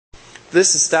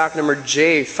This is stock number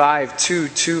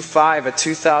J5225, a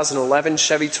 2011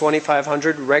 Chevy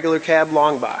 2500 regular cab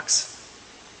long box.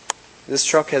 This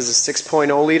truck has a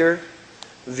 6.0 liter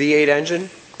V8 engine.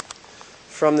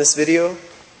 From this video,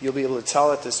 you'll be able to tell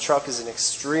that this truck is in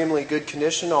extremely good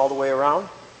condition all the way around.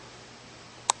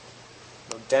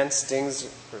 No dents, dings,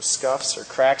 or scuffs or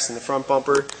cracks in the front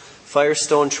bumper.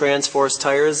 Firestone Transforce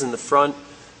tires in the front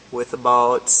with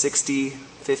about 50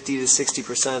 to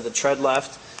 60% of the tread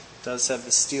left. It does have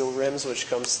the steel rims, which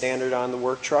come standard on the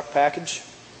work truck package.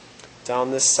 Down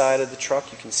this side of the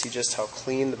truck you can see just how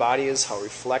clean the body is, how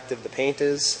reflective the paint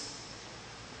is.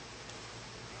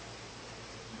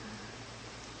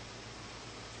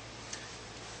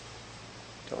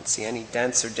 Don't see any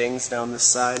dents or dings down this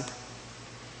side.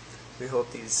 We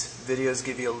hope these videos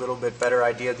give you a little bit better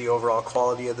idea of the overall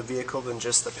quality of the vehicle than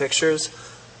just the pictures.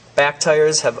 Back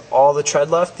tires have all the tread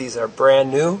left. These are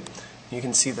brand new. You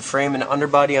can see the frame and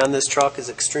underbody on this truck is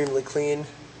extremely clean,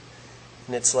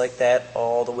 and it's like that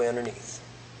all the way underneath.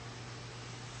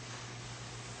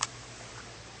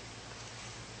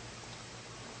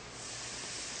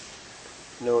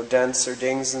 No dents or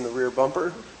dings in the rear bumper.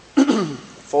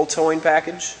 Full towing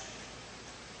package.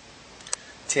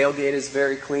 Tailgate is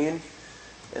very clean,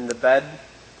 and the bed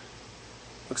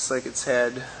looks like it's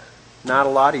had not a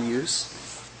lot of use.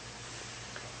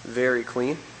 Very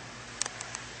clean.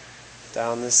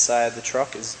 Down this side of the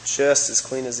truck is just as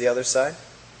clean as the other side.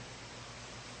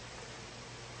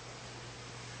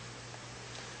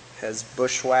 Has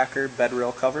bushwhacker bed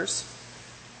rail covers.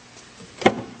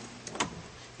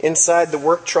 Inside, the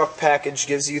work truck package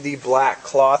gives you the black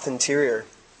cloth interior.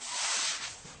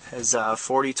 Has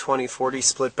 40-20-40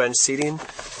 split bench seating.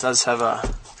 Does have a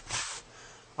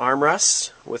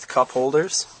armrest with cup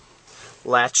holders.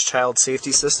 Latch child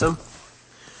safety system.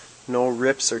 No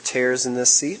rips or tears in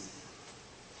this seat.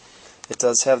 It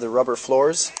does have the rubber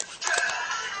floors,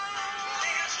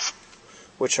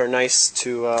 which are nice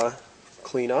to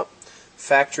clean up.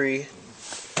 Factory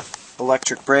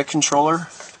electric brake controller,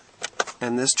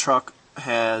 and this truck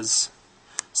has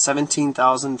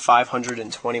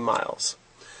 17,520 miles.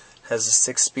 Has a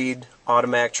 6-speed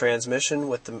automatic transmission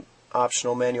with the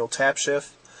optional manual tap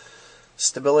shift,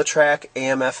 StabiliTrak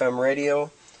AM/FM radio,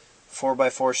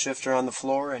 4x4 shifter on the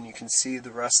floor, and you can see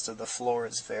the rest of the floor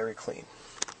is very clean.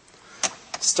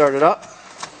 Start it up.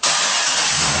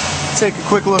 Take a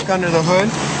quick look under the hood.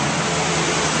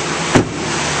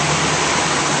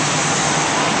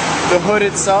 The hood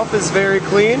itself is very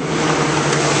clean,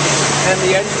 and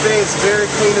the engine bay is very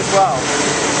clean as well.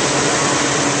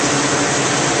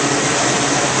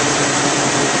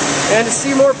 And to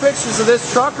see more pictures of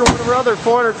this truck or one of our other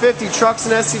 450 trucks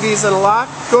and SUVs on the lot,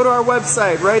 go to our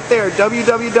website right there,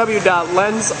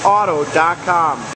 www.lenzauto.com.